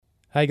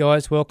Hey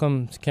guys,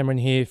 welcome to Cameron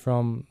here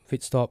from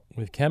FitStop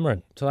with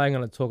Cameron. Today I'm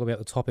going to talk about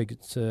the topic.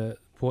 It's an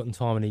important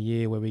time of the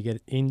year where we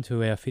get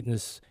into our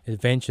fitness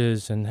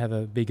adventures and have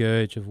a big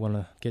urge of want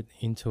to get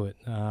into it.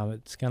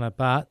 But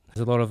there's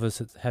a lot of us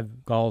that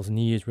have goals and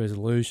New Year's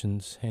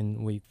resolutions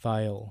and we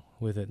fail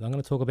with it. I'm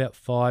going to talk about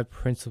 5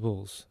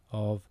 principles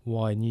of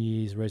why New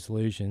Year's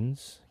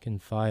resolutions can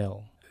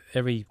fail.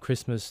 Every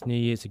Christmas, New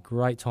Year's, a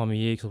great time of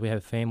year because we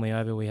have family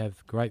over, we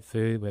have great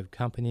food, we have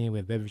company, we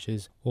have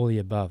beverages, all the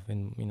above.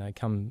 And,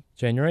 come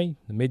January,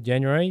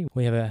 mid-January,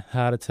 we have a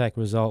heart attack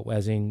result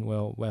as in,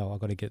 I've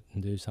got to get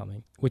and do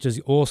something, which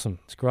is awesome.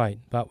 It's great.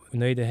 But we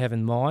need to have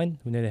in mind,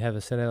 we need to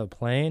have set out a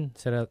plan,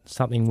 set out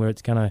something where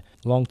it's going to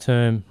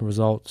long-term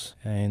results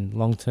and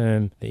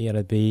long-term that you're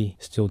going to be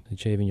still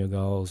achieving your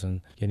goals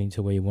and getting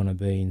to where you want to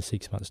be in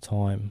 6 months'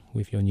 time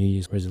with your New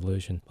Year's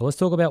resolution. But let's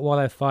talk about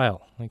why they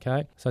fail,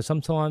 okay? So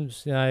sometimes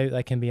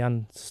they can be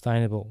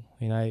unsustainable.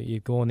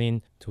 You've gone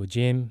in to a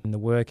gym and the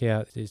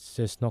workout is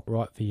just not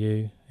right for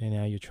you.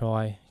 You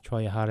try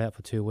your heart out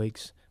for 2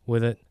 weeks.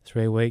 With it,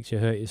 3 weeks, you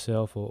hurt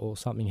yourself or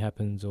something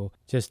happens or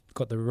just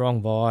got the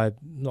wrong vibe,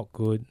 not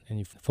good, and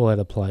you fall out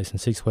of place. In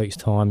 6 weeks'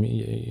 time,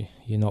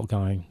 you're not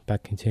going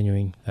back,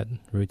 continuing that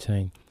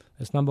routine.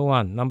 That's number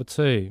one. Number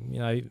two,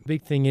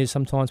 big thing is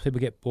sometimes people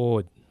get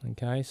bored.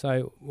 Okay,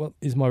 so what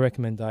is my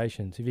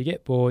recommendation? So if you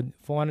get bored,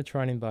 find a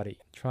training buddy,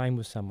 train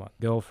with someone,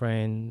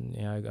 girlfriend,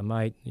 a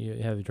mate,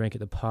 you have a drink at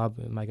the pub,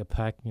 make a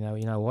pack, you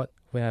know what?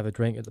 We have a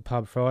drink at the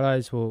pub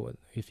Fridays. Well,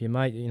 if your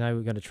mate,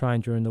 we're going to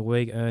train during the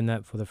week, earn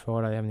that for the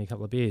Friday, having a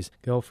couple of beers.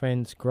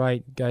 Girlfriend's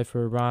great. Go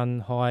for a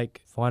run,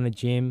 hike, find a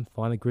gym,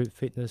 find a group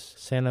fitness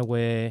centre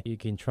where you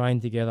can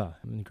train together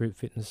in a group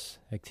fitness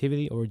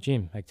activity or a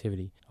gym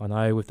activity. I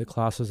know with the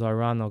classes I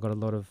run, I've got a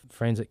lot of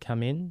friends that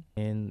come in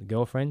and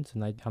girlfriends,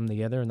 and they come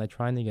together and they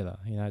train together.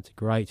 It's a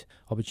great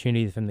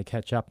opportunity for them to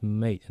catch up and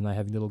meet, and they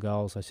have little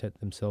goals they set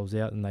themselves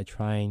out, and they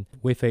train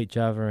with each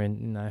other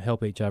and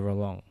help each other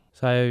along.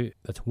 So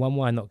that's one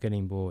way not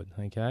getting bored,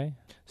 okay?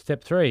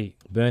 Step 3,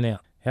 burnout.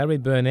 How do we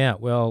burn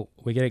out? Well,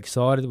 we get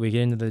excited, we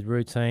get into the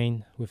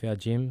routine with our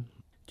gym.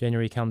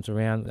 January comes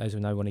around, as we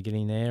know, we want to get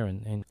in there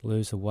and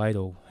lose the weight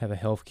or have a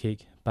health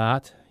kick.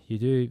 But you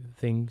do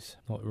things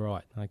not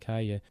right,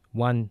 okay?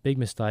 One big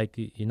mistake,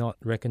 you're not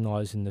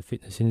recognising the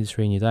fitness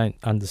industry and you don't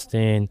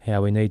understand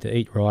how we need to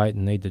eat right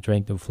and need to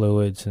drink the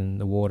fluids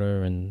and the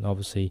water and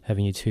obviously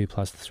having your 2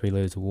 plus 3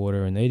 litres of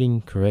water and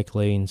eating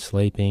correctly and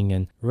sleeping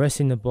and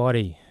resting the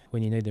body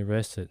when you need to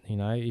rest it.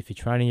 If you're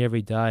training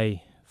every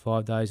day,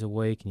 5 days a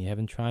week, and you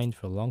haven't trained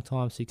for a long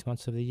time, 6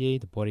 months of the year,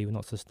 the body will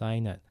not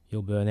sustain that.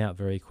 You'll burn out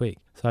very quick.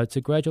 So it's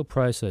a gradual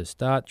process.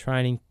 Start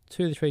training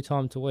 2 to 3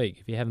 times a week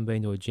if you haven't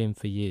been to a gym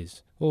for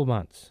years or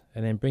months,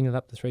 and then bring it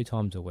up to 3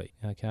 times a week,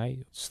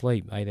 okay?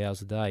 Sleep 8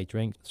 hours a day,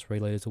 drink 3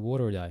 litres of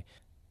water a day.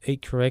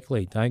 Eat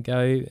correctly. Don't go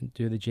and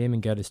do the gym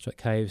and go to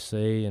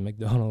KFC and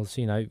McDonald's.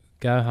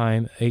 Go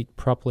home, eat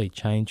properly,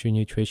 change your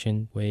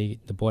nutrition where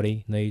the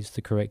body needs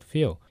the correct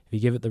feel. If you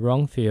give it the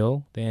wrong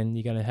feel, then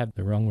you're going to have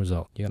the wrong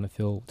result. You're going to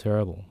feel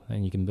terrible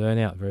and you can burn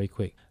out very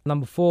quick.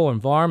 Number 4,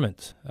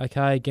 environment.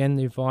 Okay, again,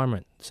 the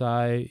environment.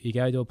 So you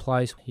go to a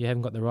place, you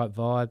haven't got the right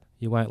vibe,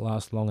 you won't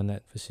last long in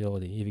that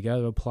facility. If you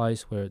go to a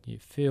place where you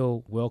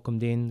feel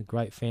welcomed in,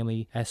 great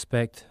family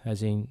aspect,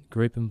 as in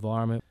group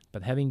environment,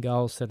 but having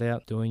goals set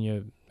out, doing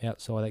your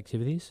outside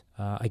activities.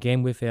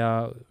 Again, with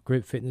our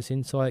group fitness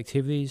inside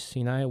activities,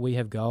 we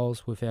have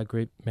goals with our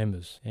group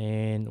members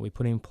and we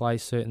put in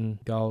place certain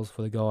goals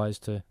for the guys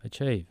to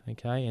achieve,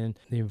 okay? And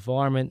the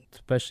environment,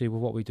 especially with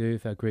what we do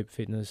with our group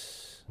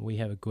fitness, we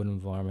have a good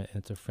environment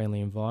and it's a friendly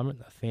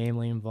environment, a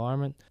family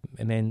environment,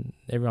 and then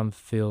everyone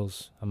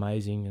feels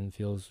amazing and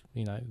feels,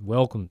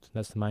 welcomed.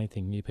 That's the main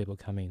thing. New people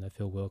come in, they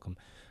feel welcome.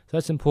 So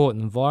that's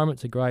important.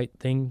 Environment's a great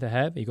thing to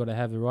have. You've got to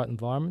have the right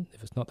environment.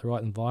 If it's not the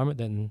right environment,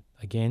 then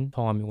again,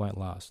 time it won't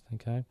last,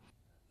 okay?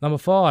 Number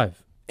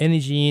 5,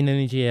 energy in,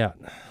 energy out.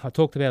 I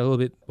talked about it a little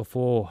bit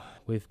before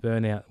with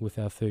burnout with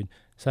our food.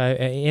 So our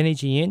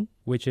energy in,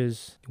 which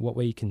is what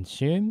we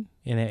consume,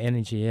 and our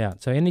energy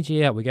out. So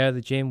energy out, we go to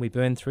the gym, we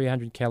burn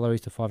 300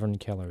 calories to 500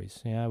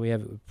 calories. We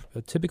have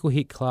a typical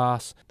HIIT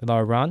class that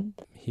I run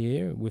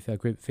here with our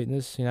group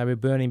fitness. We're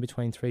burning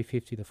between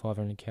 350 to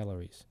 500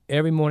 calories.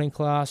 Every morning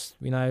class,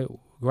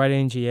 great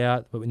energy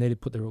out, but we need to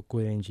put the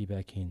good energy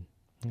back in.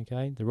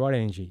 Okay, the right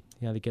energy,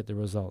 to get the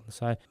result.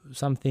 So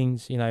some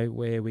things,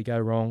 where we go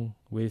wrong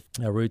with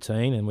our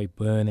routine and we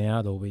burn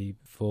out or we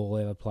fall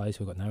out of place,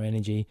 we've got no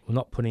energy, we're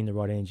not putting the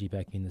right energy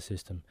back in the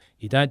system.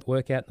 You don't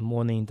work out in the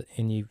morning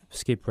and you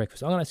skip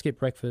breakfast. I'm going to skip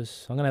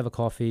breakfast, I'm going to have a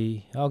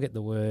coffee, I'll get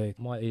to work,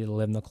 might eat at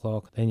 11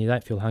 o'clock, then you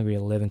don't feel hungry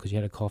at 11 because you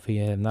had a coffee,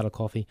 you have another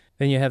coffee.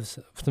 Then you have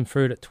some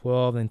fruit at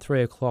 12, and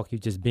 3 o'clock you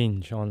just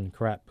binge on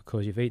crap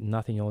because you've eaten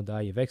nothing all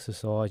day, you've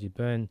exercised, you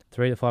burn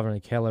 300 to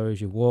 500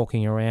 calories, you're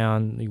walking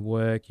around, you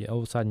work, all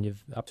of a sudden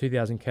you've up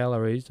 2,000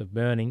 calories of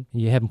burning,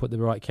 and you haven't put the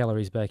right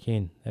calories back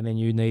in. And then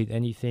you need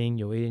anything,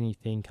 you'll eat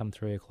anything come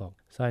 3 o'clock.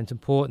 So it's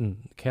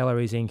important,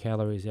 calories in,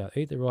 calories out.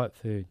 Eat the right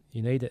food.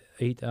 You need to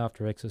eat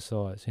after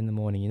exercise in the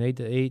morning. You need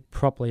to eat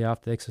properly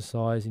after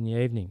exercise in the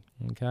evening,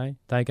 okay?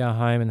 Don't go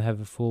home and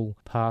have a full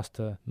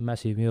pasta,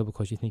 massive meal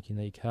because you think you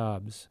need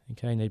carbs,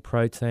 okay? You need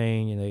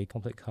protein, you need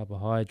complex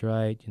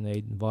carbohydrate, you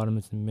need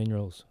vitamins and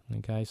minerals,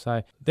 okay?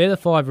 So they're the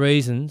 5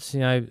 reasons,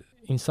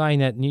 in saying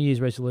that, New Year's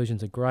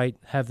resolutions are great,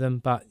 have them,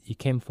 but you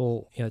can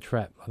fall in a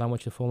trap. I don't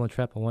want you to fall in a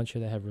trap. I want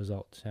you to have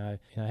results. So,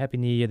 Happy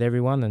New Year to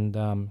everyone, and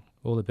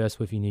all the best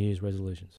with your New Year's resolutions.